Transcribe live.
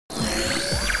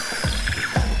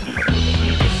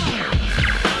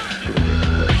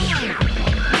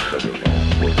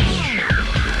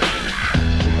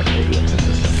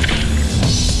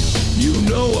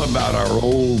about our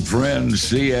old friend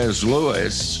C.S.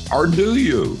 Lewis, or do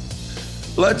you?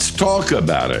 Let's talk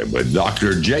about it with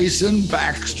Dr. Jason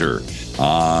Baxter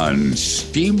on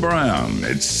Steve Brown,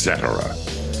 etc.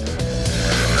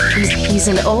 He's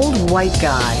an old white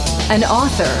guy, an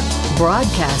author,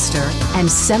 broadcaster,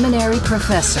 and seminary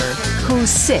professor who's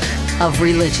sick of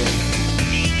religion.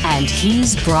 And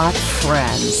he's brought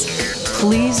friends.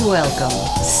 Please welcome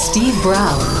Steve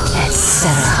Brown,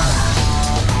 etc.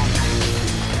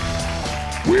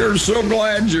 We're so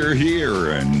glad you're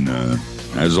here, and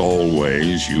as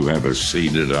always, you have a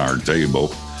seat at our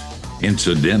table.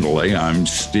 Incidentally, I'm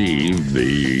Steve,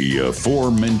 the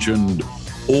aforementioned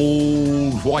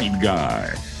old white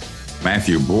guy.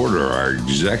 Matthew Porter, our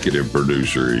executive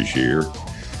producer, is here.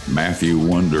 Matthew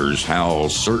wonders how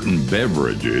certain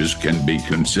beverages can be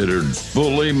considered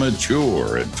fully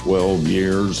mature at 12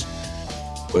 years,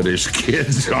 but his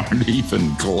kids aren't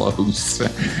even close.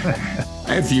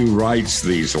 Matthew writes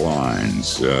these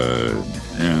lines,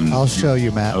 and I'll show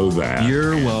you, Matt. Know that.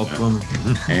 You're welcome.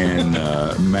 And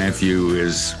Matthew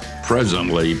is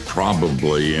presently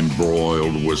probably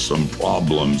embroiled with some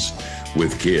problems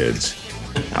with kids.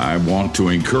 I want to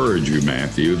encourage you,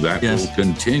 Matthew, that Yes. will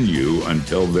continue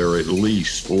until they're at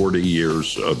least 40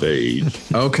 years of age.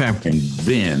 Okay. And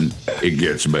then it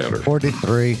gets better.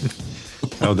 43.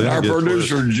 Our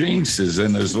producer Jinx is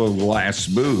in his little glass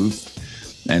booth,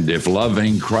 and if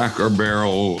loving Cracker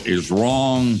Barrel is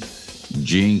wrong,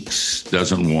 Jinx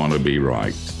doesn't want to be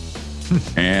right.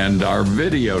 And our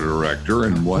video director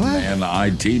and one-man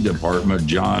IT department,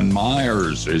 John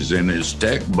Myers, is in his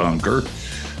tech bunker.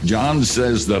 John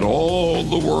says that all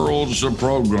the world's a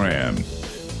program,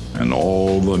 and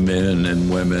all the men and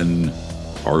women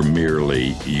are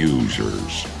merely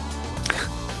users.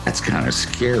 That's kind of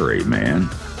scary, man.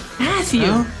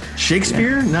 Matthew.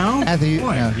 Shakespeare? No? Matthew,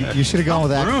 you should have gone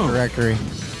with Active Directory.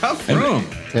 Tough room.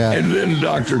 Yeah. And then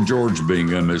Dr. George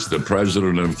Bingham is the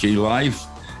president of Key Life.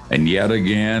 And yet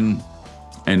again,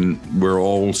 and we're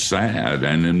all sad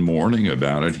and in mourning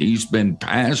about it, he's been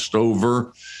passed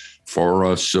over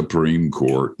for a Supreme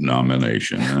Court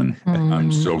nomination. And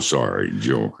I'm so sorry,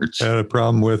 George. Had a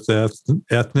problem with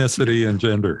ethnicity and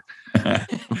gender.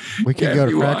 We can go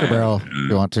to Cracker Barrel if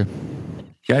you want to.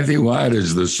 Kathy White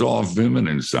is the soft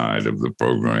feminine side of the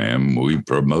program. We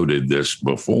promoted this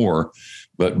before,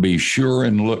 but be sure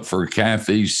and look for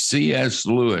Kathy's C.S.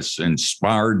 Lewis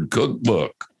inspired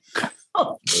cookbook.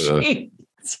 Oh, jeez.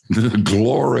 The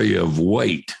Glory of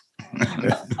Weight.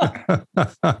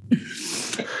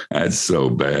 That's so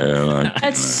bad.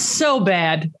 That's so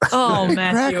bad. Oh, Where did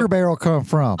Matthew. Cracker Barrel come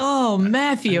from? Oh,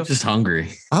 Matthew. I'm just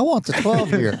hungry. I want the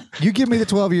 12-year. You give me the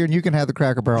 12-year and you can have the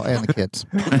Cracker Barrel and the kids.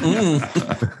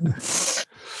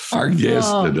 Our guest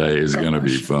today is going to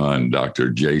be fun. Dr.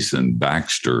 Jason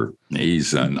Baxter.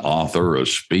 He's an author, a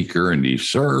speaker, and he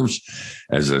serves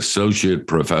as Associate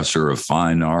Professor of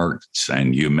Fine Arts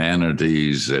and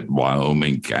Humanities at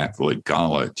Wyoming Catholic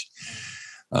College.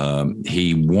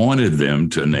 He wanted them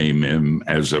to name him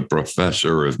as a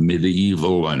professor of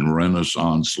medieval and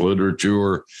Renaissance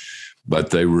literature,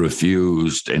 but they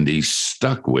refused, and he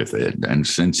stuck with it. And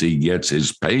since he gets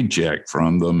his paycheck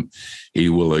from them, he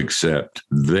will accept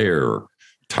their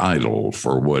title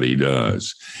for what he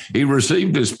does. He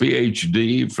received his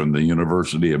PhD from the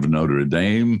University of Notre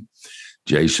Dame.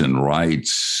 Jason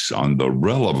writes on the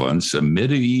relevance of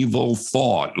medieval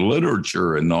thought,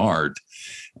 literature, and art,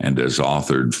 and has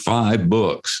authored 5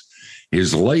 books.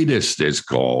 His latest is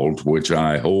called, which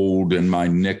I hold in my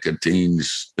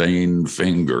nicotine-stained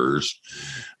fingers,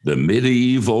 The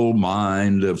Medieval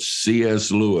Mind of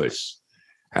C.S. Lewis,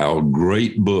 How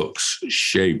Great Books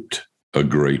Shaped a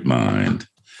Great Mind.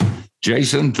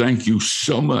 Jason, thank you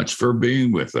so much for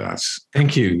being with us.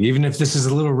 Thank you. Even if this is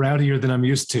a little rowdier than I'm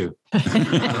used to.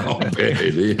 I'll bet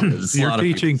it is. You're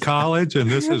teaching college and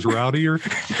this is rowdier.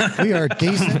 We are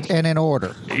decent and in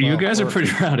order. You guys are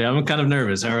pretty rowdy. I'm kind of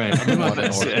nervous. All right. I'll do my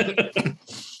best.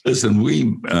 Listen,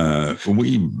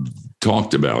 we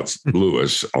talked about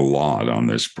Lewis a lot on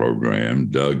this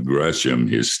program. Doug Gresham,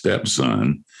 his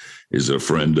stepson, is a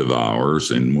friend of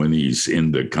ours. And when he's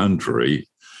in the country,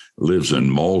 lives in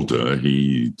Malta,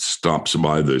 he stops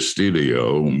by the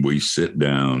studio and we sit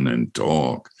down and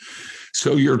talk.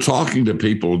 So you're talking to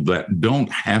people that don't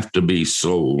have to be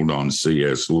sold on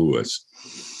C.S. Lewis.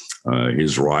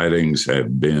 His writings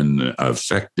have been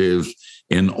effective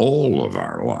in all of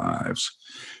our lives,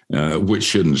 which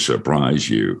shouldn't surprise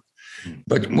you.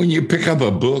 But when you pick up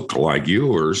a book like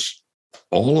yours,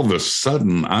 all of a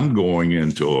sudden I'm going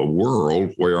into a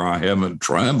world where I haven't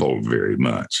traveled very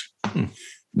much.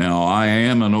 Now, I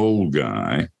am an old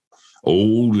guy.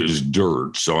 old as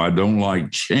dirt, so I don't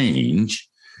like change.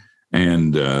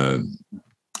 And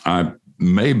I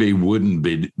maybe wouldn't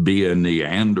be a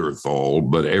Neanderthal,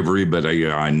 but everybody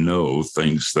I know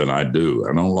thinks that I do.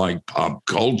 I don't like pop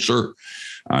culture.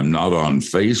 I'm not on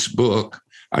Facebook.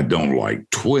 I don't like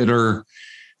Twitter.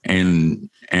 And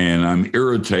I'm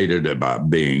irritated about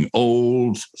being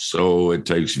old, so it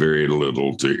takes very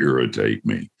little to irritate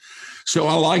me. So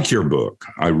I like your book.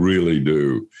 I really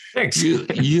do. Thanks.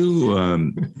 You're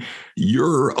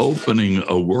opening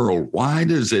a world. Why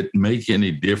does it make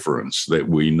any difference that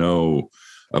we know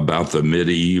about the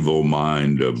medieval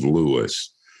mind of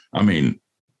Lewis? I mean,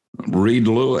 read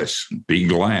Lewis, be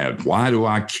glad. Why do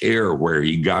I care where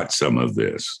he got some of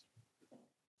this?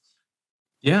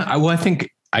 Yeah,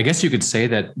 I guess you could say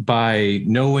that by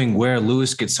knowing where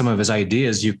Lewis gets some of his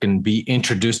ideas, you can be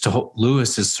introduced to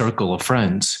Lewis's circle of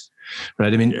friends,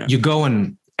 right? I mean, you go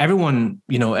and everyone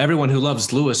who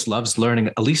loves Lewis loves learning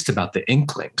at least about the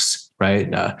Inklings, right?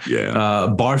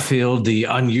 Barfield, the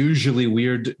unusually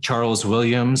weird Charles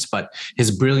Williams, but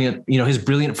his brilliant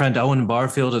friend Owen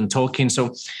Barfield and Tolkien.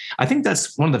 So I think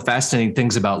that's one of the fascinating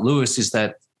things about Lewis is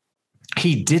that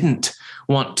he didn't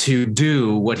want to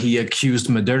do what he accused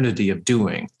modernity of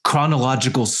doing,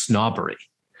 chronological snobbery.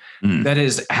 That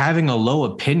is having a low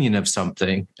opinion of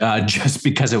something just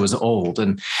because it was old.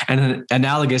 And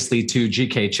analogously to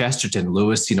G.K. Chesterton,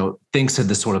 Lewis, thinks of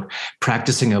the sort of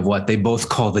practicing of what they both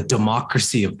call the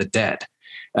democracy of the dead.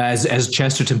 As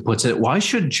Chesterton puts it, why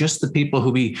should just the people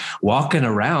who be walking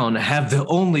around have the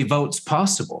only votes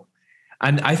possible?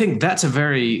 And I think that's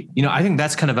I think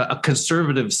that's kind of a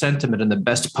conservative sentiment in the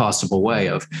best possible way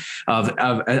of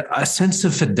a sense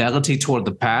of fidelity toward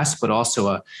the past, but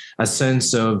also a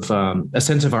sense of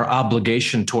our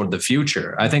obligation toward the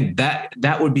future. I think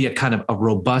that would be a kind of a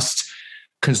robust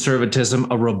conservatism,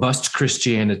 a robust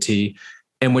Christianity,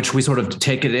 in which we sort of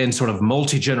take it in sort of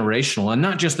multi-generational and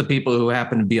not just the people who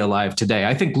happen to be alive today.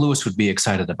 I think Lewis would be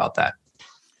excited about that.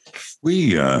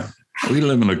 We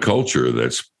live in a culture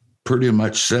that's pretty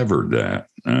much severed that.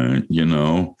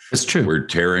 It's true. We're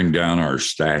tearing down our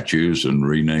statues and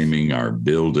renaming our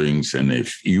buildings. And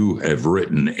if you have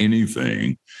written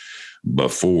anything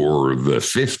before the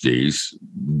 50s,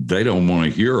 they don't want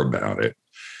to hear about it.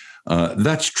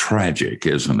 That's tragic,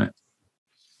 isn't it?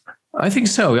 I think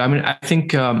so. I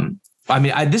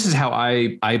mean, this is how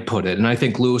I put it. And I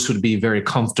think Lewis would be very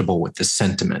comfortable with this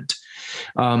sentiment.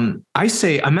 I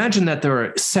say, imagine that there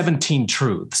are 17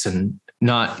 truths and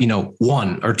not,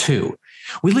 one or two.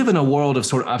 We live in a world of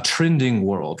sort of trending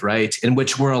world, right? In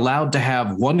which we're allowed to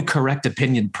have one correct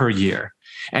opinion per year.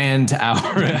 And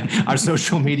our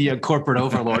social media corporate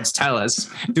overlords tell us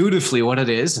dutifully what it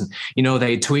is. And,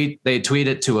 they tweet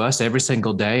it to us every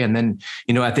single day. And then,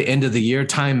 at the end of the year,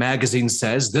 Time magazine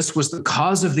says this was the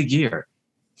cause of the year.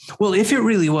 Well, if it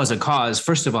really was a cause,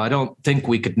 first of all, I don't think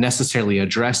we could necessarily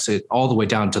address it all the way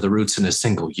down to the roots in a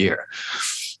single year.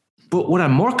 But what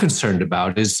I'm more concerned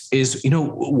about is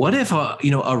what if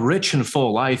a rich and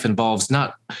full life involves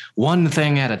not one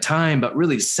thing at a time, but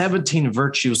really 17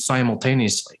 virtues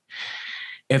simultaneously?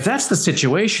 If that's the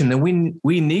situation, then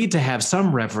we need to have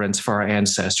some reverence for our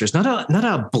ancestors, not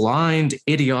a blind,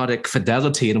 idiotic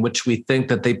fidelity in which we think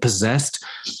that they possessed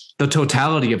the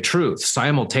totality of truth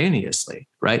simultaneously,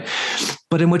 right?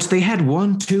 But in which they had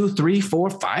 1, 2, 3, 4,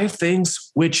 5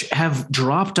 things which have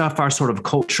dropped off our sort of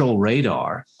cultural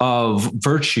radar of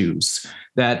virtues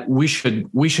that we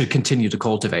should continue to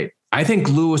cultivate. I think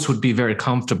Lewis would be very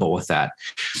comfortable with that.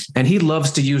 And he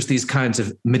loves to use these kinds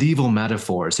of medieval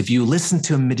metaphors. If you listen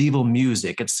to medieval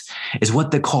music, it's what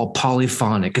they call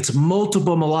polyphonic. It's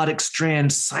multiple melodic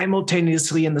strands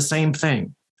simultaneously in the same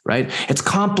thing. Right? It's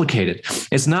complicated.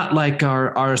 It's not like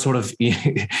our sort of,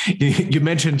 you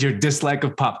mentioned your dislike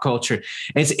of pop culture.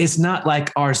 It's not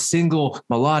like our single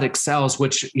melodic cells,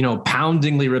 which,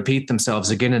 poundingly repeat themselves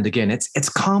again and again. It's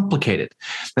complicated.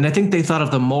 And I think they thought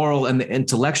of the moral and the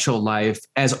intellectual life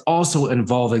as also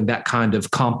involving that kind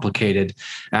of complicated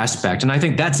aspect. And I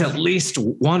think that's at least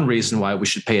one reason why we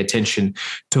should pay attention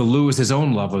to Lewis's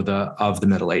own love of the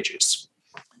Middle Ages.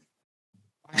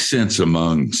 I sense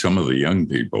among some of the young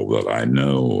people that I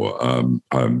know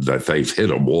that they've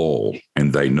hit a wall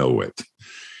and they know it.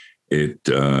 It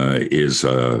is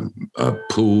a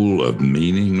pool of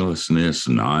meaninglessness,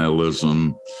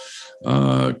 nihilism,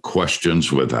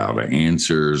 questions without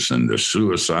answers, and the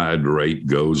suicide rate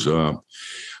goes up.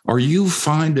 Are you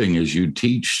finding as you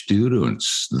teach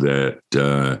students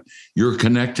that you're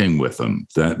connecting with them,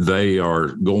 that they are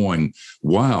going,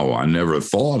 wow, I never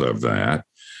thought of that?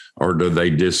 Or do they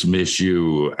dismiss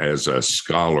you as a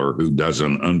scholar who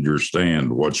doesn't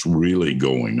understand what's really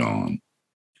going on?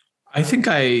 I think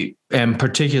I am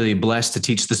particularly blessed to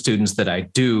teach the students that I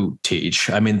do teach.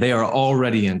 I mean, they are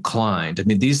already inclined. I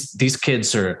mean, these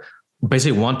kids are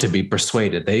basically want to be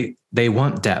persuaded. They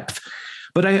want depth.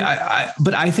 But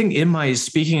I think in my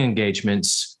speaking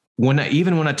engagements, when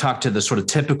I talk to the sort of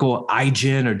typical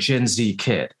iGen or Gen Z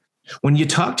kid, when you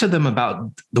talk to them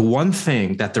about the one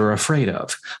thing that they're afraid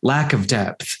of, lack of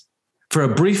depth, for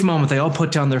a brief moment, they all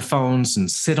put down their phones and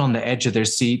sit on the edge of their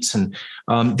seats. And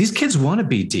these kids want to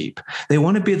be deep. They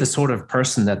want to be the sort of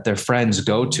person that their friends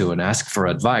go to and ask for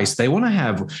advice. They want to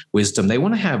have wisdom. They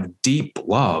want to have deep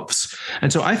loves.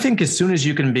 And so I think as soon as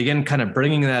you can begin kind of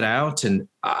bringing that out, and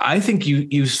I think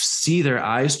you see their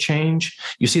eyes change,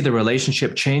 you see the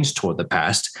relationship change toward the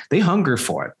past, they hunger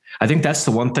for it. I think that's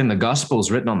the one thing the gospel is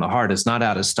written on the heart. It's not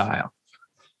out of style.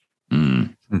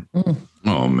 Mm.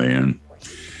 Oh, man.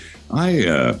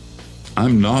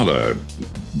 I'm not a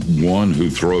one who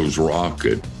throws rocks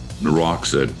at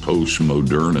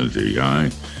postmodernity.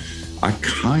 I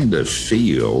kind of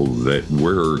feel that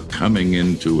we're coming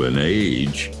into an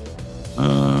age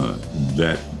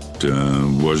that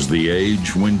was the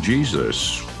age when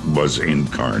Jesus was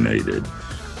incarnated.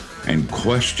 And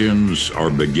questions are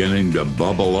beginning to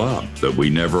bubble up that we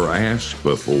never asked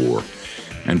before.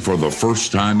 And for the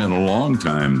first time in a long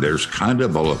time, there's kind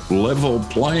of a level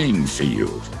playing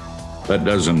field. That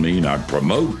doesn't mean I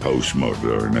promote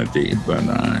postmodernity,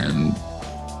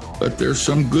 but there's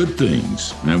some good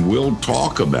things, and we'll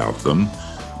talk about them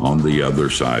on the other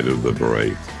side of the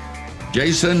break.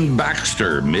 Jason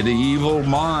Baxter, Medieval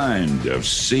Mind of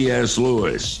C.S.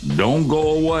 Lewis. Don't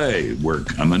go away. We're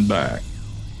coming back.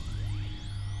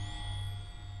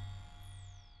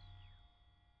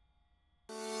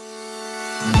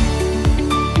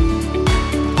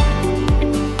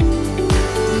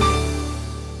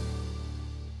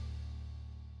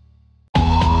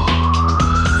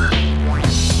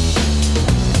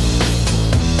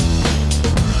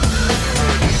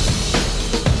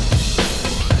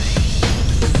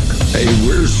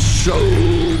 We're so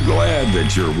glad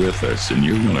that you're with us, and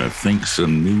you're going to think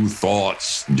some new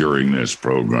thoughts during this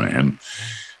program,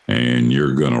 and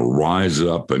you're going to rise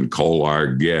up and call our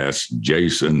guest,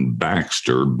 Jason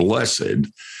Baxter, blessed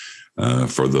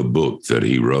for the book that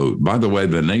he wrote. By the way,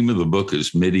 the name of the book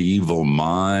is Medieval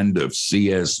Mind of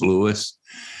C.S. Lewis.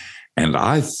 And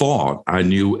I thought I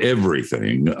knew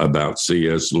everything about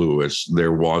C.S. Lewis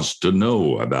there was to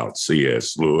know about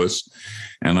C.S. Lewis.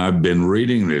 And I've been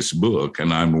reading this book,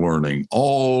 and I'm learning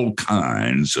all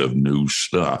kinds of new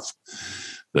stuff.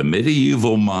 The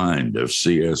Medieval Mind of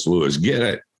C.S. Lewis. Get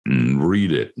it and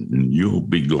read it, and you'll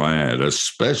be glad,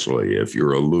 especially if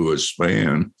you're a Lewis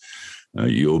fan.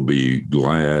 You'll be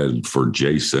glad for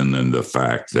Jason and the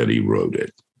fact that he wrote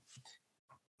it.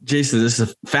 Jason, this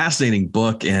is a fascinating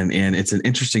book, and it's an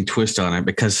interesting twist on it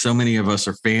because so many of us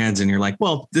are fans, and you're like,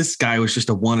 well, this guy was just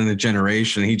a one in a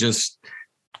generation. He just,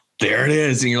 there it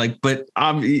is. And you're like, but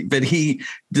he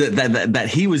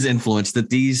was influenced, that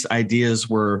these ideas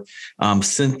were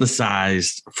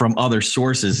synthesized from other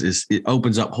sources, it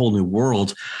opens up whole new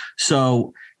worlds.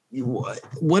 So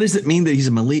what does it mean that he's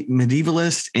a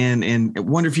medievalist? And I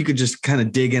wonder if you could just kind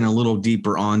of dig in a little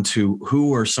deeper onto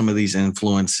who are some of these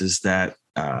influences that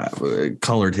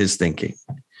colored his thinking.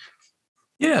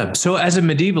 Yeah. So as a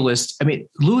medievalist, I mean,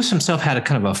 Lewis himself had a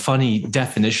kind of a funny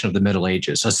definition of the Middle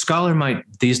Ages. A scholar might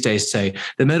these days say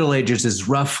the Middle Ages is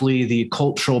roughly the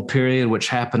cultural period which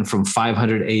happened from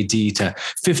 500 AD to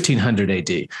 1500 AD.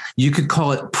 You could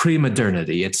call it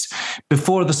pre-modernity. It's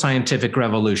before the scientific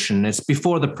revolution. It's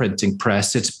before the printing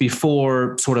press. It's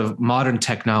before sort of modern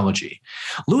technology.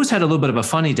 Lewis had a little bit of a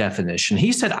funny definition.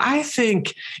 He said, I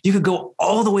think you could go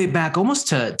all the way back almost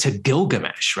to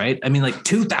Gilgamesh, right? I mean, like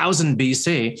 2000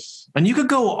 BC. And you could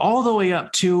go all the way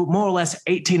up to more or less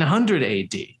 1800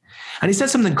 AD. And he said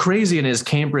something crazy in his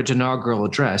Cambridge inaugural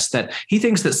address, that he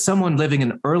thinks that someone living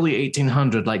in early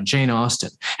 1800 like Jane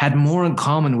Austen had more in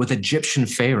common with Egyptian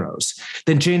pharaohs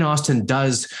than Jane Austen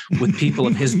does with people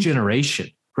of his generation.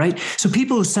 Right. So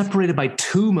people who separated by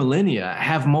 2 millennia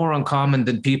have more in common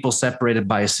than people separated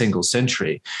by a single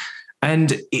century.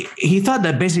 And he thought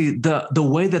that basically the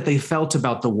way that they felt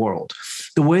about the world,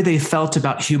 the way they felt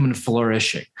about human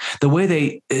flourishing, the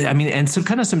way and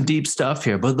some deep stuff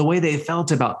here, but the way they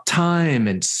felt about time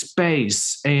and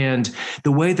space, and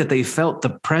the way that they felt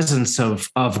the presence of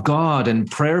God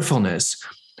and prayerfulness,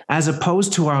 as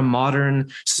opposed to our modern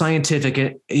scientific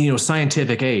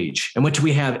age, in which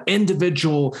we have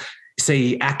individual,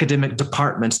 say, academic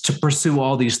departments to pursue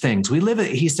all these things. We live,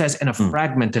 he says, in a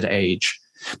fragmented age,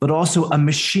 but also a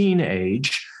machine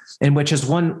age in which, as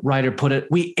one writer put it,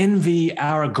 we envy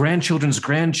our grandchildren's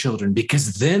grandchildren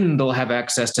because then they'll have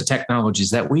access to technologies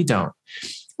that we don't.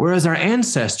 Whereas our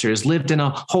ancestors lived in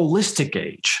a holistic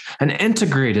age, an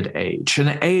integrated age,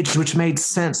 an age which made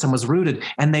sense and was rooted,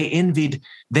 and they envied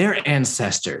their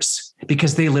ancestors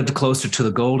because they lived closer to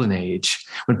the golden age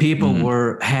when people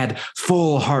had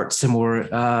full hearts and were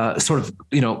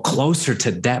closer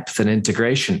to depth and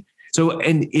integration. So,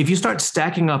 and if you start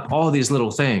stacking up all these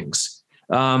little things,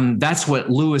 that's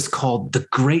what Lewis called the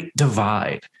Great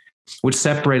Divide, which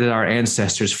separated our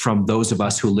ancestors from those of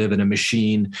us who live in a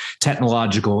machine,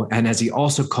 technological, and as he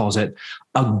also calls it,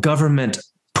 a government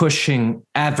pushing,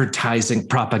 advertising,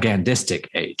 propagandistic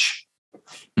age.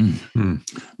 Mm-hmm.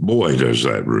 Boy, does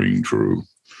that ring true.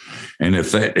 And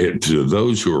if to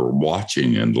those who are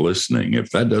watching and listening, if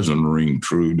that doesn't ring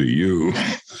true to you,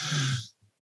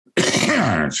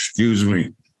 excuse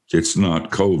me, it's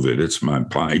not COVID, it's my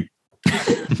pipe.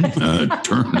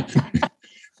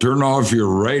 Turn off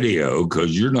your radio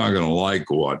because you're not going to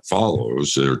like what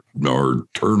follows, or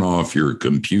turn off your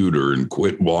computer and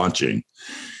quit watching.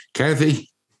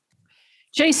 Kathy?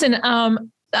 Jason,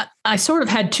 I sort of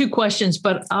had two questions,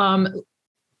 but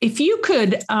if you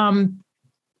could,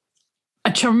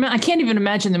 I can't even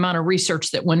imagine the amount of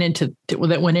research that went into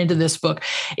this book.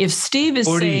 If Steve is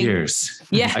 40 saying, years,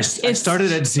 yeah, I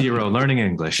started at zero learning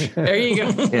English. There you go.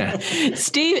 Yeah,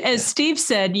 Steve, as Steve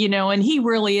said, and he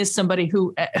really is somebody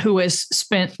who has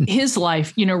spent his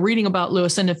life, reading about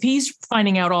Lewis. And if he's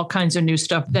finding out all kinds of new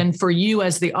stuff, then for you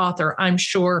as the author, I'm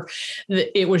sure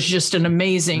that it was just an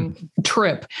amazing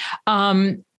trip.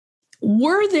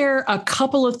 Were there a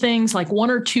couple of things, like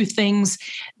one or two things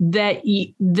that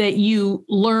you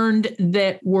learned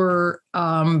that were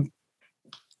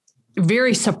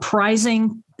very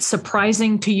surprising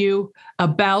to you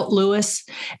about Lewis?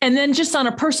 And then just on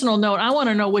a personal note, I want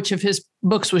to know which of his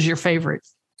books was your favorite.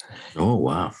 Oh,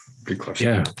 wow. Good question.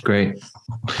 Yeah, great.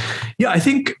 Yeah, I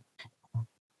think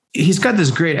he's got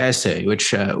this great essay,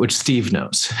 which Steve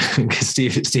knows, because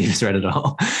Steve has read it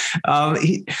all.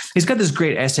 He's got this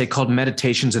great essay called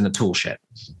 "Meditations in the Tool Shed,"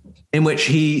 in which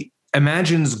he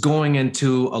imagines going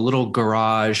into a little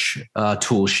garage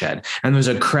tool shed, and there's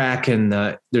a crack in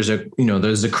the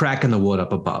wood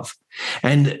up above,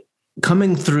 and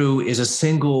coming through is a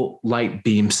single light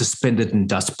beam suspended in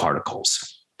dust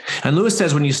particles. And Lewis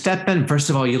says, when you step in, first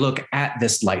of all, you look at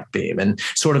this light beam and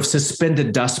sort of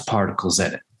suspended dust particles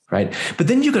in it. Right. But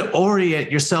then you could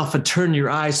orient yourself and turn your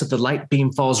eye so the light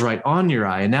beam falls right on your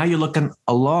eye. And now you're looking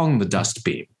along the dust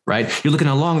beam, right? You're looking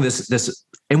along this,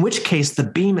 in which case the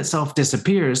beam itself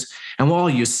disappears. And all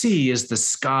you see is the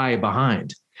sky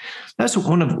behind. That's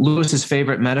one of Lewis's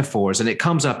favorite metaphors, and it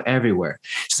comes up everywhere.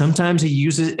 Sometimes he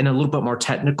uses it in a little bit more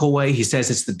technical way. He says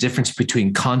it's the difference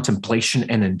between contemplation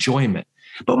and enjoyment.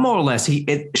 But more or less,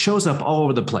 it shows up all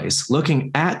over the place,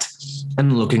 looking at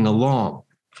and looking along.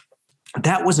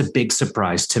 That was a big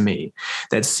surprise to me,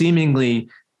 that seemingly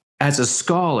as a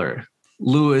scholar,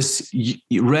 Lewis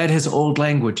read his old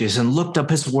languages and looked up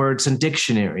his words in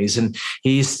dictionaries, and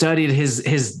he studied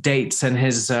his dates and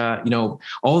his,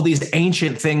 all these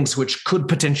ancient things which could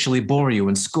potentially bore you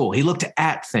in school. He looked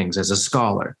at things as a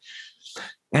scholar.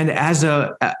 And as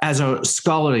a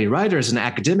scholarly writer, as an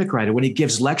academic writer, when he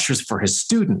gives lectures for his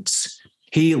students,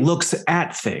 he looks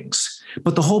at things.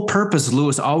 But the whole purpose,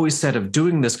 Lewis always said, of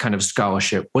doing this kind of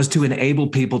scholarship was to enable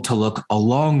people to look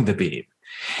along the beam.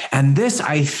 And this,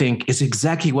 I think, is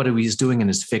exactly what he's doing in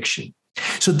his fiction.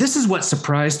 So this is what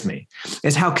surprised me,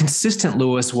 is how consistent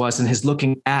Lewis was in his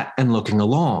looking at and looking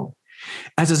along.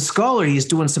 As a scholar, he's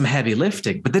doing some heavy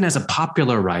lifting, but then as a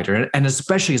popular writer, and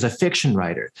especially as a fiction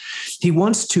writer, he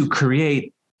wants to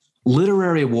create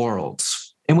literary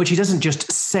worlds in which he doesn't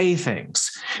just say things,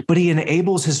 but he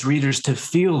enables his readers to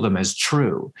feel them as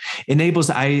true. Enables,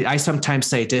 I sometimes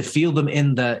say, to feel them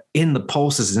in the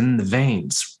pulses and in the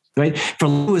veins. Right? For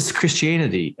Lewis,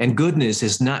 Christianity and goodness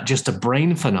is not just a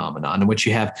brain phenomenon in which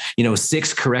you have,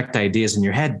 6 correct ideas in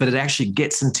your head, but it actually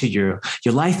gets into your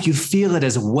life. You feel it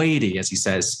as weighty, as he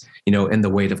says, in the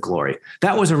weight of glory.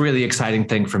 That was a really exciting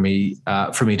thing for me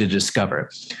to discover.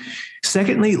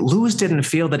 Secondly, Lewis didn't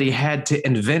feel that he had to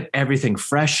invent everything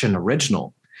fresh and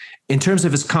original. In terms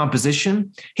of his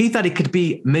composition, he thought it could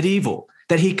be medieval,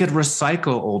 that he could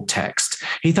recycle old text.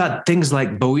 He thought things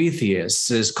like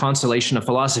Boethius' Consolation of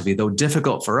Philosophy, though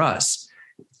difficult for us,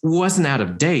 wasn't out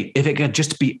of date if it could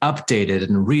just be updated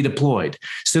and redeployed.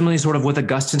 Similarly, sort of with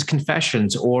Augustine's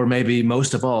Confessions, or maybe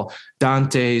most of all,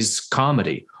 Dante's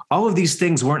Comedy. All of these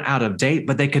things weren't out of date,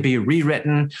 but they could be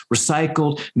rewritten,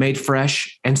 recycled, made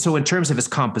fresh. And so in terms of his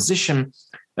composition,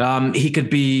 he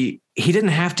didn't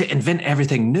have to invent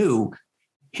everything new.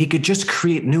 he could just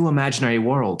create new imaginary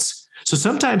worlds. So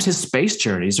sometimes his space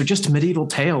journeys are just medieval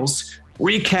tales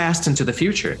recast into the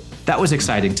future. That was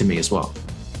exciting to me as well.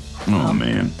 Oh,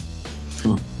 man.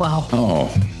 Wow.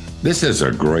 Oh, this is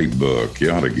a great book.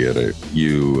 You ought to get it.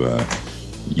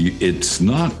 It's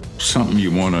not something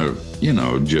you want to,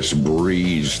 just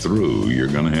breeze through. You're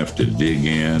going to have to dig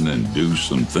in and do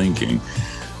some thinking.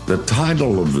 The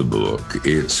title of the book,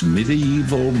 it's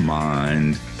Medieval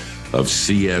Mind of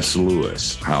C.S.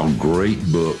 Lewis, How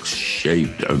Great Books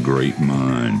Shaped a Great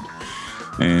Mind.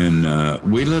 And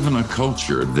we live in a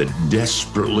culture that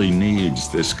desperately needs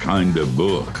this kind of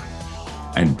book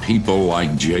and people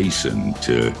like Jason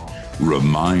to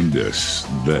remind us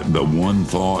that the one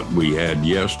thought we had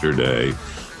yesterday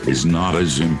is not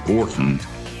as important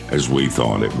as we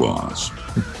thought it was.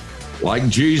 Like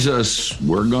Jesus,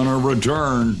 we're going to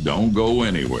return. Don't go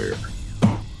anywhere.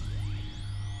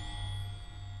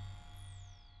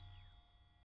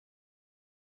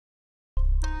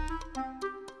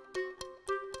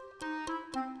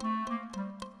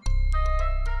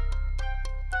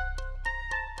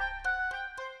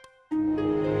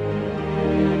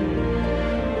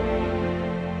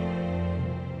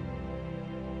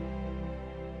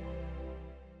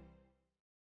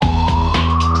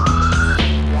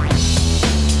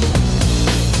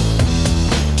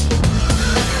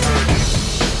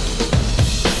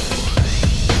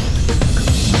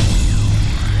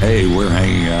 Hey, we're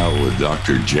hanging out with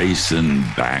Dr. Jason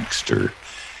Baxter.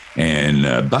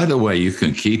 And by the way, you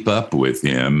can keep up with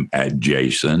him at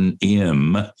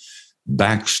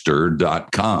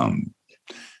jasonmbaxter.com.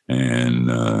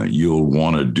 And you'll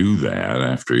want to do that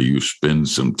after you spend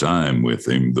some time with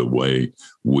him the way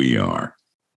we are.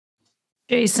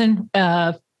 Jason,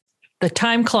 the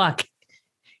time clock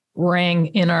rang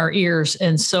in our ears,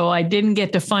 and so I didn't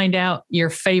get to find out your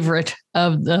favorite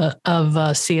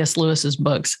of C.S. Lewis's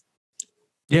books.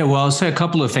 Yeah, well, I'll say a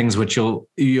couple of things which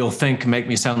you'll think make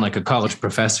me sound like a college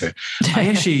professor. I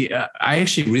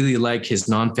actually really like his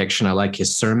nonfiction. I like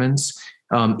his sermons.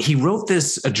 He wrote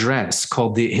this address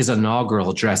called his inaugural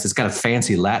address. It's got a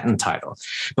fancy Latin title.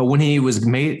 But when he was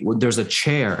made, there's a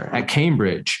chair at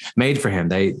Cambridge made for him.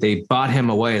 They bought him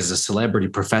away as a celebrity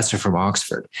professor from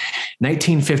Oxford.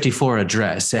 1954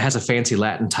 address. It has a fancy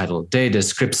Latin title, De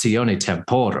Descriptione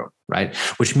Temporum, right?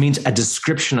 Which means a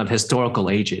description of historical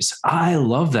ages. I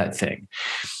love that thing,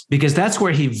 because that's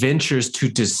where he ventures to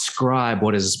describe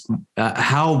what is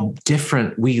how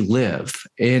different we live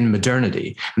in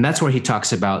modernity. And that's where he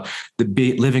talks about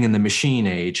living in the machine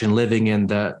age and living in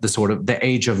the sort of the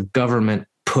age of government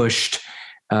pushed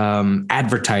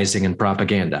advertising and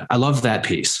propaganda. I love that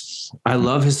piece. I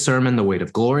love his sermon, The Weight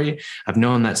of Glory. I've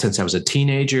known that since I was a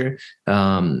teenager.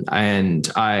 And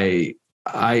I've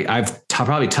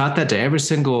probably taught that to every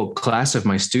single class of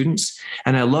my students.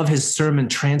 And I love his sermon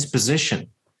Transposition,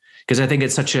 because I think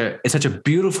it's such a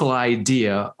beautiful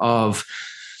idea of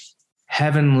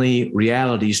heavenly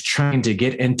realities trying to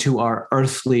get into our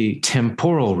earthly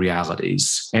temporal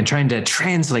realities and trying to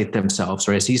translate themselves,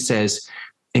 or as he says,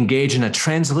 engage in a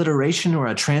transliteration or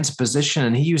a transposition.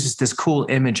 And he uses this cool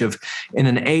image of in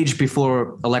an age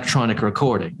before electronic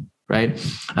recording, right?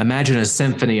 Imagine a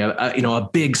symphony, a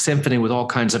big symphony with all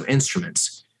kinds of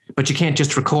instruments, but you can't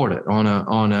just record it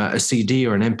on a CD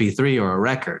or an MP3 or a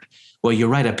record. Well, you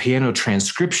write a piano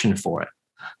transcription for it.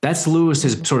 That's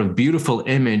Lewis's sort of beautiful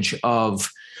image of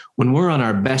when we're on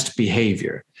our best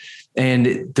behavior.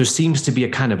 And there seems to be a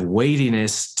kind of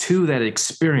weightiness to that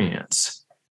experience,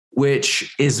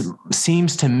 which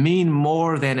seems to mean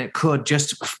more than it could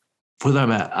just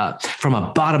from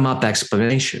a bottom-up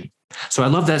explanation. So I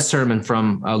love that sermon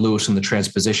from Lewis in the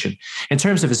Transposition. In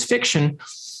terms of his fiction,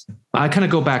 I kind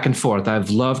of go back and forth. I've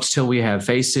loved Till We Have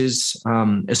Faces,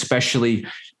 especially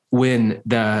when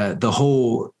the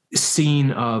whole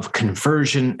scene of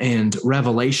conversion and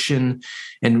revelation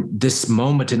and this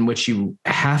moment in which you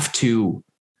have to,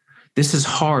 this is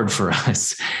hard for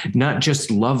us, not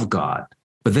just love God,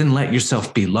 but then let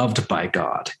yourself be loved by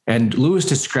God. And Lewis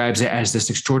describes it as this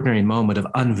extraordinary moment of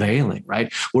unveiling,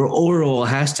 right? Where Aurora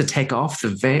has to take off the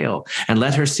veil and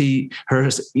let her see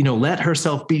let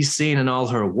herself be seen in all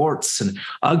her warts and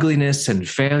ugliness and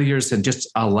failures, and just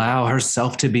allow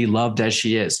herself to be loved as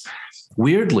she is.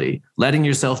 Weirdly, letting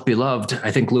yourself be loved,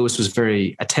 I think Lewis was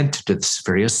very attentive to this,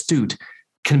 very astute,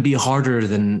 can be harder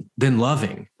than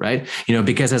loving, right?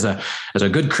 Because as a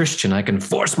good Christian, I can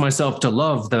force myself to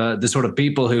love the sort of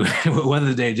people who,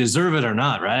 whether they deserve it or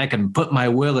not, right? I can put my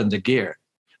will into gear.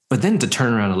 But then to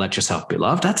turn around and let yourself be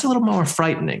loved, that's a little more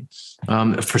frightening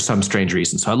for some strange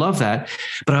reason. So I love that.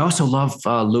 But I also love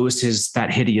Lewis's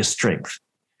That Hideous Strength.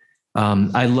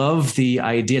 I love the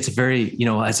idea. It's a very,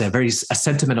 a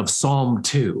sentiment of Psalm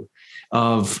 2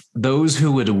 of those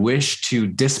who would wish to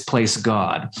displace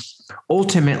God,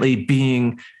 ultimately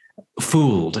being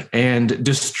fooled and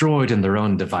destroyed in their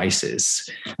own devices.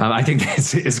 I think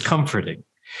this is comforting.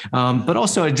 But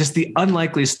also just the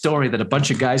unlikely story that a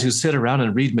bunch of guys who sit around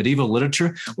and read medieval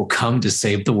literature will come to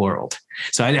save the world.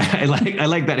 So I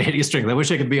like that hideous strength. I wish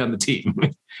I could be on the team.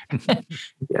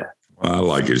 Yeah. I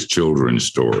like his children's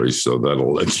stories, so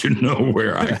that'll let you know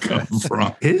where I come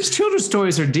from. His children's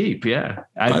stories are deep, yeah.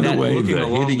 By the way,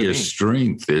 the hideous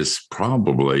strength is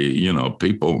probably,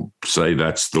 people say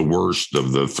that's the worst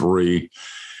of the three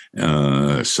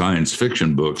science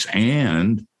fiction books.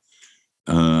 And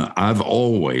I've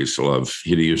always loved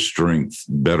Hideous Strength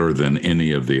better than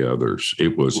any of the others.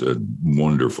 It was a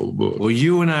wonderful book. Well,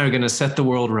 you and I are going to set the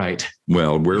world right.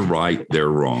 Well, we're right, they're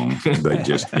wrong. They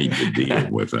just need to deal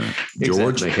with that.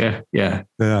 George? Exactly. Yeah.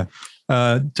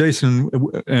 Jason,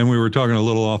 and we were talking a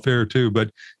little off air too,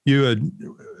 but you had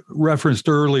referenced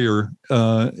earlier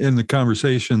in the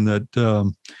conversation that,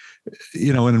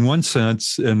 in one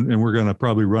sense, and we're going to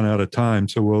probably run out of time,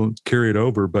 so we'll carry it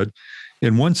over, but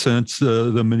in one sense,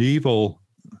 the medieval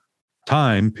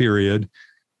time period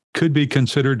could be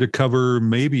considered to cover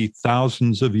maybe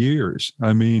thousands of years.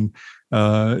 I mean,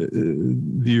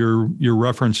 your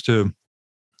reference to,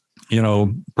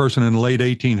 person in the late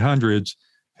 1800s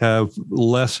have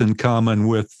less in common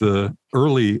with the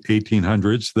early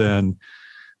 1800s than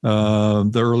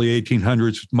the early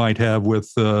 1800s might have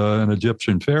with an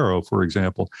Egyptian pharaoh, for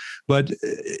example. But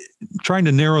trying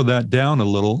to narrow that down a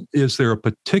little, is there a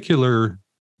particular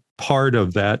part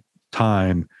of that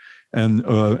time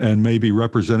and maybe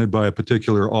represented by a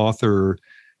particular author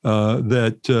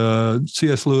that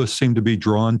C.S. Lewis seemed to be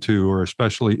drawn to or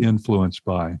especially influenced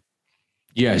by?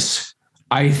 Yes.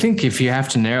 I think if you have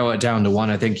to narrow it down to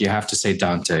one, I think you have to say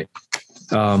Dante.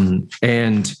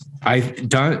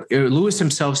 Lewis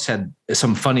himself said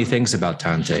some funny things about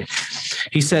Dante.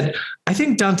 He said, I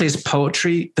think Dante's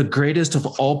poetry, the greatest of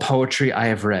all poetry I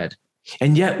have read.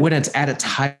 And yet when it's at its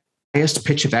highest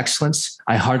pitch of excellence,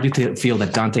 I hardly feel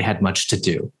that Dante had much to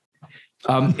do.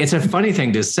 It's a funny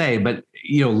thing to say, but,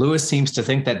 Lewis seems to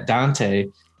think that Dante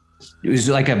was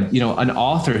like an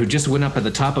author who just went up at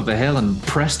the top of a hill and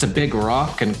pressed a big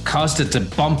rock and caused it to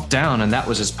bump down. And that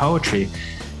was his poetry.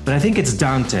 But I think it's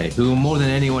Dante who, more than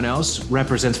anyone else,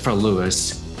 represents for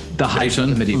Lewis the height of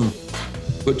the medieval.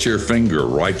 Put your finger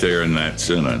right there in that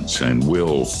sentence, and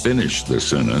we'll finish the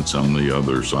sentence on the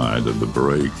other side of the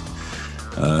break.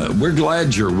 We're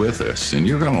glad you're with us, and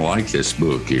you're going to like this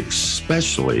book,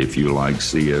 especially if you like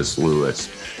C.S. Lewis.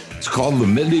 It's called The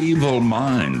Medieval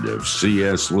Mind of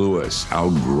C.S. Lewis, How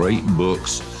Great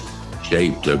Books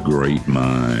Shaped a Great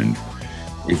Mind.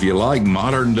 If you like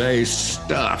modern day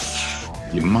stuff,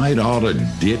 you might ought to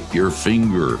dip your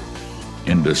finger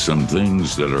into some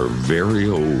things that are very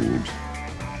old,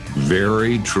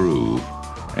 very true,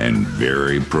 and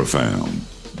very profound.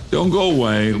 Don't go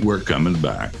away. We're coming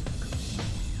back.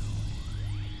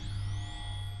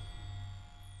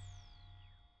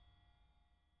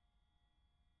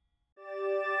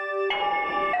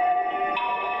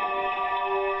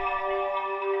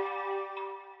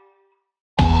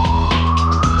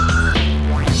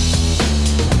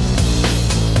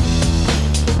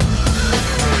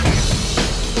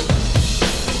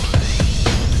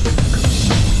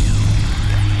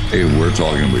 Hey, we're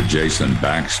talking with Jason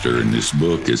Baxter, and this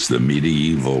book is The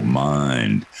Medieval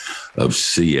Mind of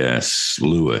C.S.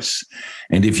 Lewis.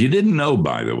 And if you didn't know,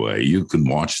 by the way, you can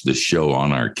watch the show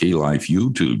on our Key Life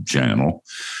YouTube channel.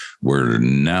 We're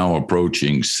now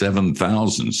approaching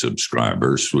 7,000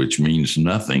 subscribers, which means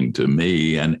nothing to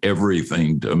me and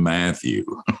everything to Matthew.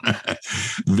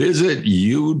 Visit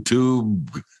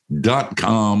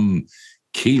youtube.com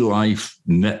Key Life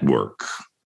Network.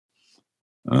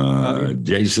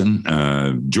 Jason,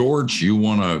 George, you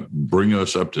want to bring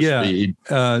us up to speed?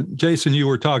 Jason, you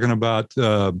were talking about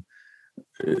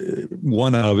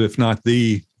one of, if not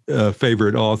the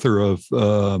favorite author of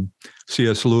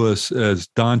C.S. Lewis as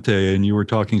Dante, and you were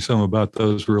talking some about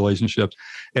those relationships.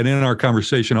 And in our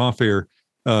conversation off air,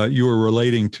 you were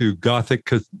relating to Gothic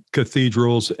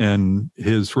cathedrals and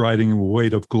his writing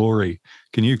Weight of Glory.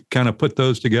 Can you kind of put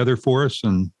those together for us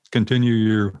and continue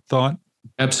your thought?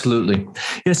 Absolutely.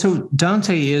 Yeah. So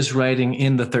Dante is writing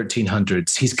in the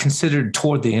 1300s. He's considered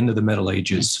toward the end of the Middle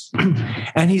Ages.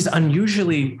 And he's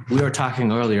unusually, we were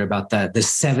talking earlier about that,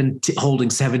 holding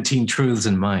 17 truths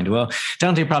in mind. Well,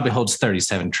 Dante probably holds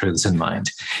 37 truths in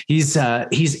mind. He's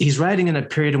writing in a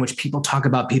period in which people talk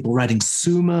about people writing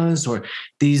summas or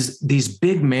these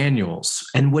big manuals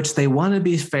in which they want to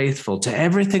be faithful to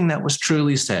everything that was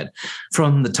truly said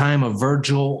from the time of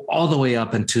Virgil all the way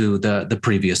up into the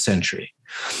previous century.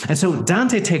 And so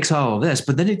Dante takes all of this,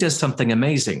 but then he does something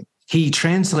amazing. He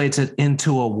translates it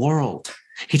into a world.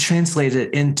 He translated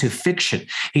it into fiction.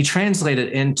 He translated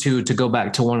it into, to go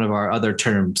back to one of our other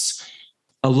terms,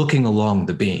 a looking along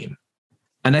the beam.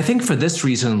 And I think for this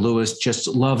reason, Lewis just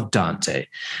loved Dante.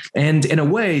 And in a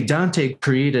way, Dante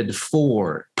created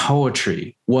for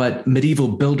poetry what medieval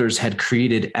builders had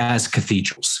created as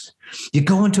cathedrals. You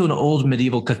go into an old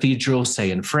medieval cathedral,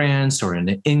 say in France or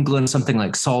in England, something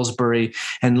like Salisbury,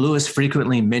 and Lewis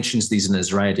frequently mentions these in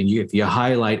his writing. If you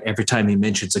highlight every time he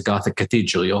mentions a Gothic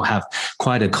cathedral, you'll have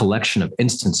quite a collection of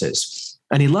instances.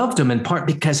 And he loved them in part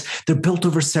because they're built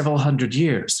over several hundred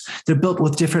years. They're built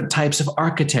with different types of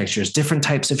architectures, different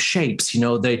types of shapes. You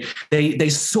know, they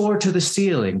soar to the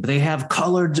ceiling. They have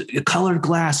colored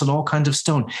glass and all kinds of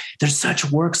stone. They're such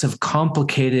works of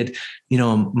complicated,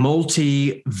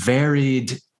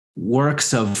 multi-varied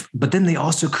works of, but then they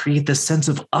also create this sense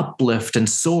of uplift and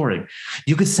soaring.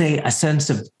 You could say a sense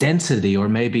of density, or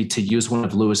maybe, to use one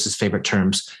of Lewis's favorite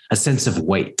terms, a sense of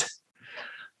weight.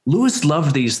 Lewis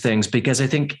loved these things because I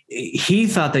think he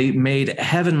thought they made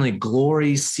heavenly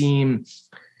glory seem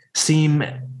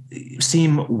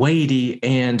weighty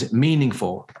and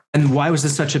meaningful. And why was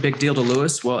this such a big deal to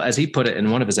Lewis? Well, as he put it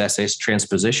in one of his essays,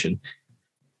 Transposition,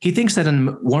 he thinks that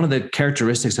one of the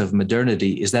characteristics of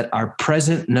modernity is that our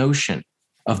present notion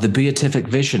of the beatific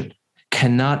vision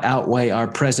cannot outweigh our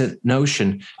present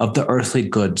notion of the earthly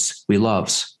goods we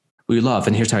love.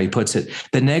 And here's how he puts it: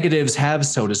 the negatives have,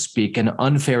 so to speak, an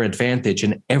unfair advantage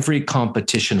in every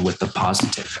competition with the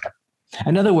positive.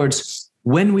 In other words,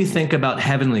 when we think about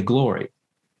heavenly glory,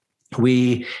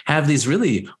 we have these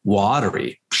really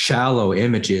watery, shallow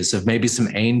images of maybe some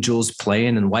angels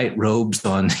playing in white robes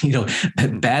on,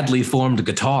 badly formed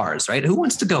guitars, right? Who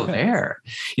wants to go there?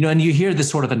 And you hear this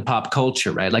sort of in pop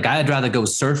culture, right? Like, I'd rather go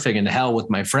surfing in hell with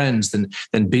my friends than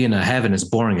be in a heaven as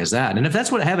boring as that. And if that's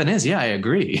what heaven is, yeah, I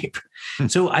agree.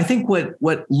 So I think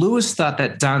what Lewis thought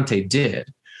that Dante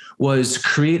did was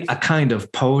create a kind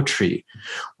of poetry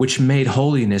which made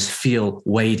holiness feel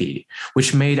weighty,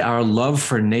 which made our love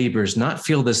for neighbors not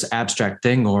feel this abstract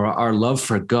thing, or our love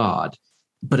for God,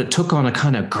 but it took on a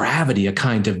kind of gravity, a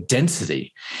kind of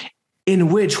density, in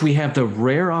which we have the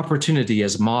rare opportunity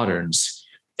as moderns,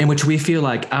 in which we feel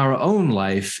like our own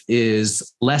life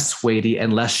is less weighty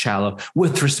and less shallow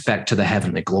with respect to the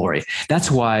heavenly glory. That's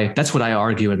what I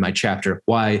argue in my chapter,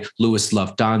 why Lewis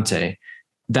loved Dante.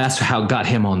 That's how got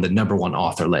him on the #1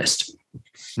 author list.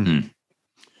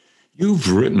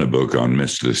 You've written a book on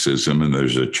mysticism, and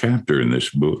there's a chapter in this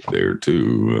book there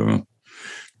too.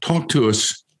 Talk to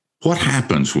us. What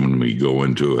happens when we go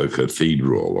into a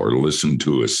cathedral or listen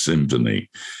to a symphony,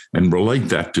 and relate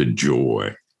that to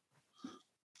joy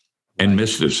and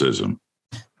mysticism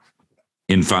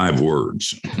in 5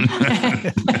 words?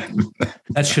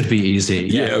 That should be easy.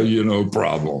 Yeah,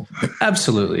 problem.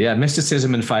 Absolutely. Yeah.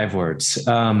 Mysticism in 5 words.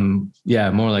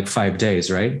 More like 5 days,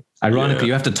 right? Ironically,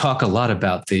 You have to talk a lot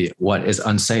about what is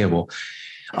unsayable.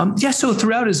 So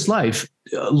throughout his life,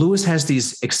 Lewis has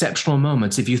these exceptional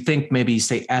moments. If you think maybe,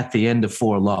 say, at the end of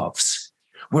 4 Loves,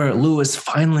 where Lewis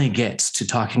finally gets to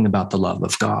talking about the love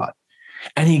of God.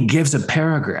 And he gives a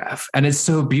paragraph, and it's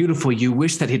so beautiful. You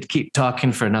wish that he'd keep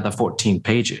talking for another 14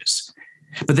 pages.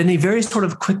 But then he very sort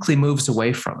of quickly moves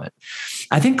away from it.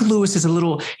 I think Lewis is a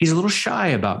little shy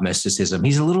about mysticism.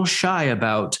 He's a little shy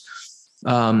about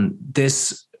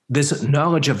this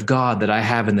knowledge of God that I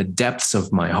have in the depths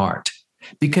of my heart.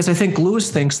 Because I think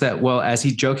Lewis thinks that, well, as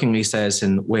he jokingly says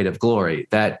in Weight of Glory,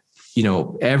 that,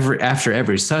 after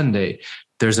every Sunday,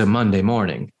 there's a Monday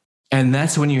morning. And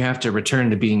that's when you have to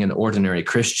return to being an ordinary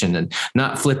Christian and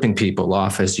not flipping people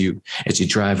off as you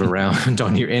drive around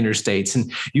on your interstates. And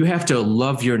you have to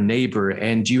love your neighbor,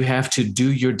 and you have to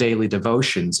do your daily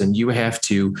devotions, and you have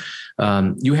to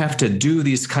do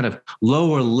these kind of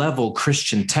lower level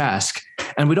Christian tasks.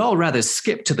 And we'd all rather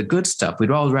skip to the good stuff. We'd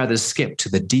all rather skip to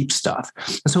the deep stuff.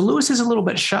 And so Lewis is a little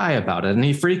bit shy about it. And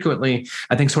he frequently,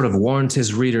 I think, sort of warns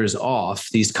his readers off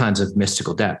these kinds of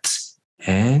mystical depths.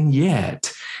 And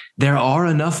yet, there are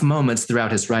enough moments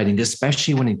throughout his writing,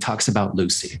 especially when he talks about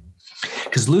Lucy,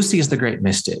 because Lucy is the great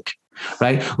mystic.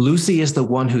 right? Lucy is the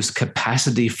one whose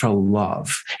capacity for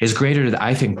love is greater,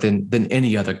 I think, than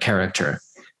any other character.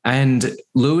 And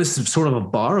Lewis sort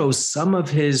of borrows some of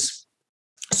his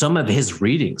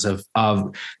readings of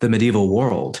the medieval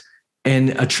world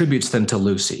and attributes them to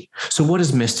Lucy. So what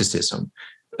is mysticism?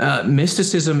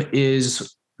 Mysticism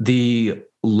is the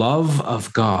love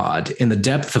of God in the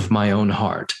depth of my own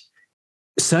heart,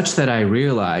 such that I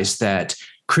realize that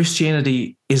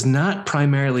Christianity is not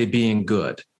primarily being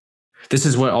good. This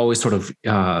is what always sort of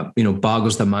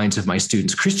boggles the minds of my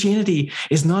students. Christianity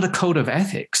is not a code of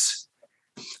ethics.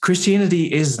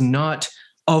 Christianity is not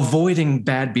avoiding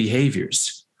bad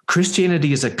behaviors.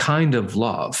 Christianity is a kind of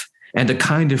love and a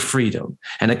kind of freedom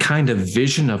and a kind of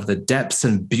vision of the depths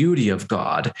and beauty of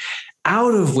God,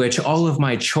 out of which all of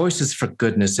my choices for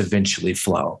goodness eventually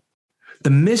flow. The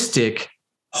mystic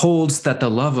holds that the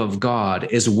love of God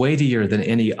is weightier than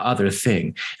any other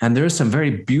thing. And there are some very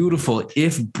beautiful,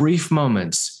 if brief,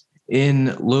 moments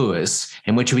in Lewis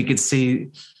in which we could see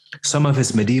some of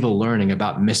his medieval learning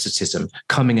about mysticism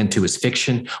coming into his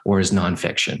fiction or his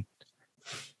nonfiction.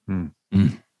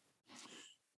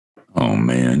 Oh,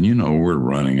 man, we're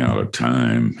running out of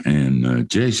time. And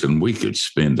Jason, we could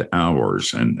spend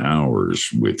hours and hours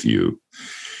with you.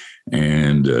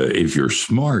 And if you're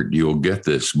smart, you'll get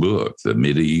this book, The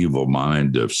Medieval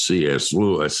Mind of C.S.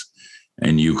 Lewis,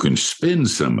 and you can spend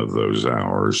some of those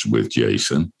hours with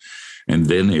Jason. And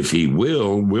then if he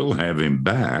will, we'll have him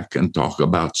back and talk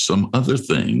about some other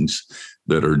things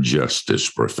that are just as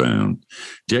profound.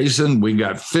 Jason, we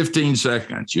got 15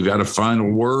 seconds. You got a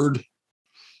final word?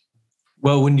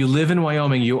 Well, when you live in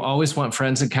Wyoming, you always want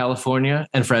friends in California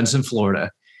and friends in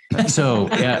Florida. So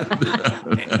yeah,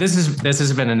 this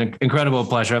has been an incredible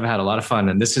pleasure. I've had a lot of fun.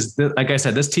 And this is, like I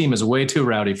said, this team is way too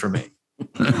rowdy for me.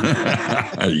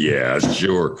 Yeah,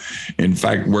 sure. In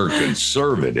fact, we're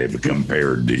conservative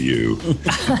compared to you.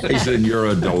 Jason, you're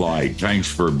a delight. Thanks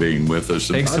for being with us.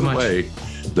 And Thanks so much. By the way,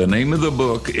 the name of the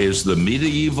book is The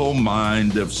Medieval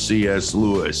Mind of C.S.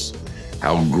 Lewis,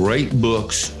 How Great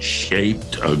Books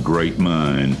Shaped a Great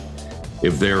Mind.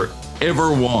 If there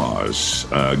ever was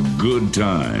a good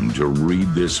time to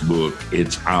read this book,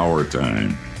 it's our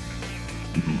time.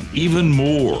 Even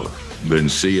more than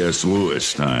C.S.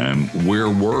 Lewis time,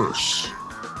 we're worse.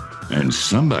 And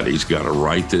somebody's got to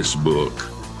write this book,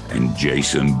 and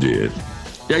Jason did.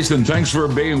 Jason, thanks for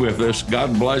being with us.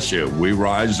 God bless you. We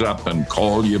rise up and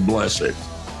call you blessed.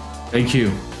 Thank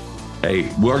you.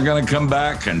 Hey, we're going to come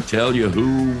back and tell you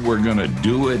who we're going to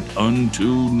do it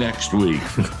unto next week.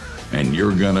 And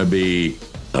you're going to be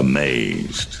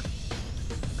amazed.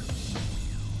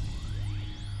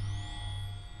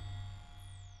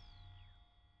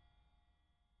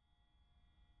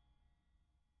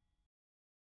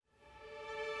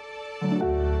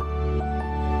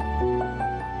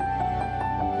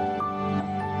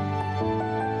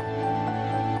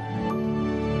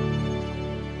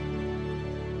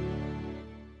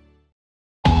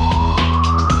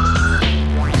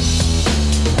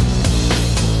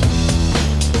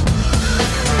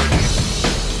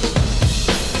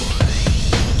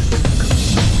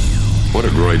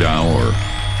 Great hour.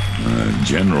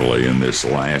 Generally, in this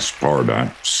last part,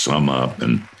 I sum up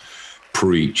and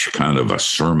preach kind of a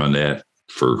sermonette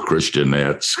for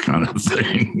Christianettes kind of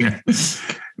thing.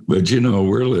 But,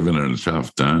 we're living in a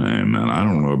tough time. And I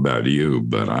don't know about you,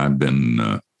 but I've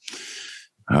been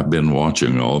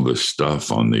watching all this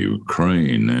stuff on the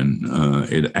Ukraine,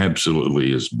 and it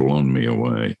absolutely has blown me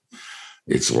away.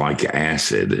 It's like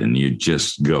acid, and you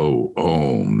just go,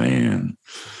 oh, man.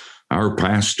 Our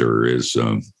pastor has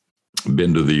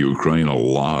been to the Ukraine a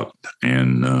lot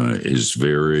and is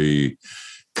very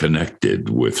connected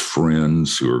with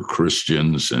friends who are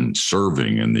Christians and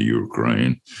serving in the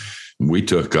Ukraine. We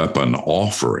took up an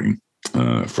offering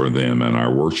for them in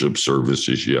our worship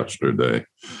services yesterday.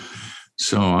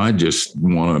 So I just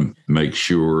want to make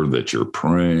sure that you're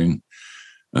praying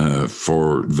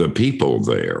for the people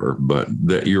there, but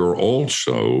that you're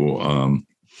also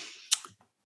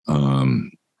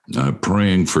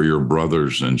praying for your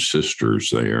brothers and sisters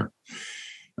there.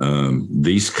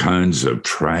 These kinds of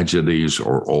tragedies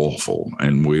are awful,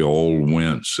 and we all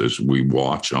wince as we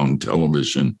watch on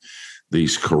television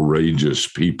these courageous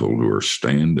people who are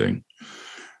standing.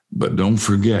 But don't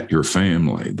forget your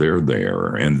family. They're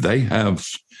there, and they have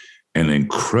an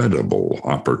incredible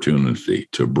opportunity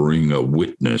to bring a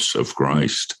witness of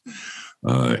Christ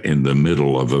in the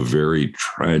middle of a very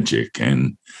tragic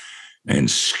and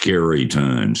scary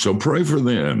time. So pray for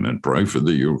them and pray for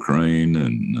the Ukraine,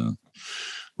 and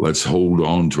let's hold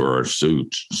on to our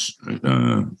seats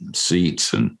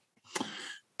and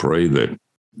pray that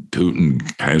Putin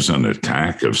has an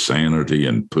attack of sanity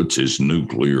and puts his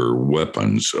nuclear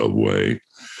weapons away,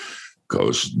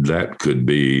 because that could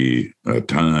be a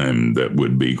time that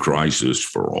would be crisis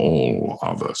for all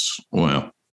of us.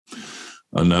 Well,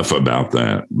 enough about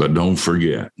that, but don't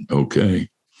forget, okay?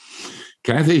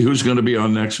 Kathy, who's going to be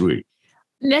on next week?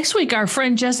 Next week, our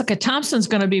friend Jessica Thompson's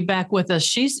going to be back with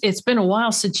us. It's been a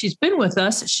while since she's been with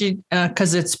us.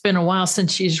 Because it's been a while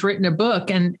since she's written a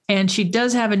book, and she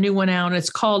does have a new one out.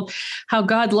 It's called How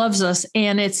God Loves Us,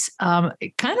 and it's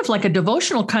kind of like a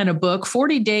devotional kind of book.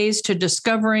 40 days to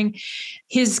discovering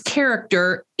His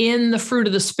character in the fruit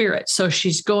of the Spirit. So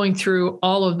she's going through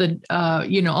all of the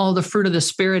all the fruit of the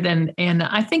Spirit, and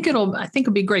I think it'll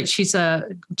be great.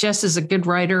 Jess is a good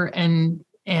writer, and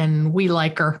we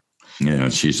like her. Yeah,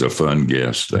 she's a fun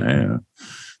guest to have.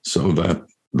 So that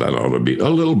ought to be a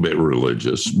little bit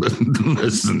religious, but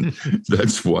listen,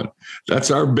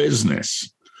 that's our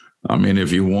business. I mean,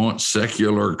 if you want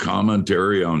secular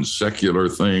commentary on secular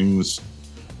things,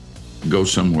 go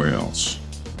somewhere else.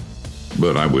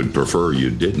 But I would prefer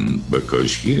you didn't,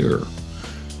 because here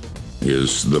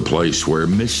is the place where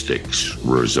mystics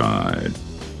reside,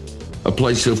 a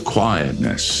place of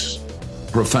quietness,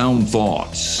 profound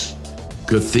thoughts,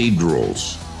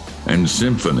 cathedrals, and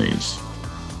symphonies.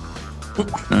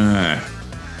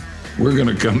 We're going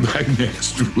to come back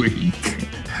next week.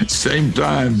 Same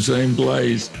time, same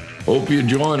place. Hope you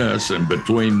join us. And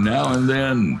between now and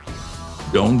then,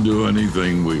 don't do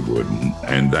anything we wouldn't.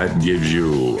 And that gives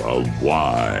you a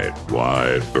wide,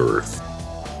 wide berth.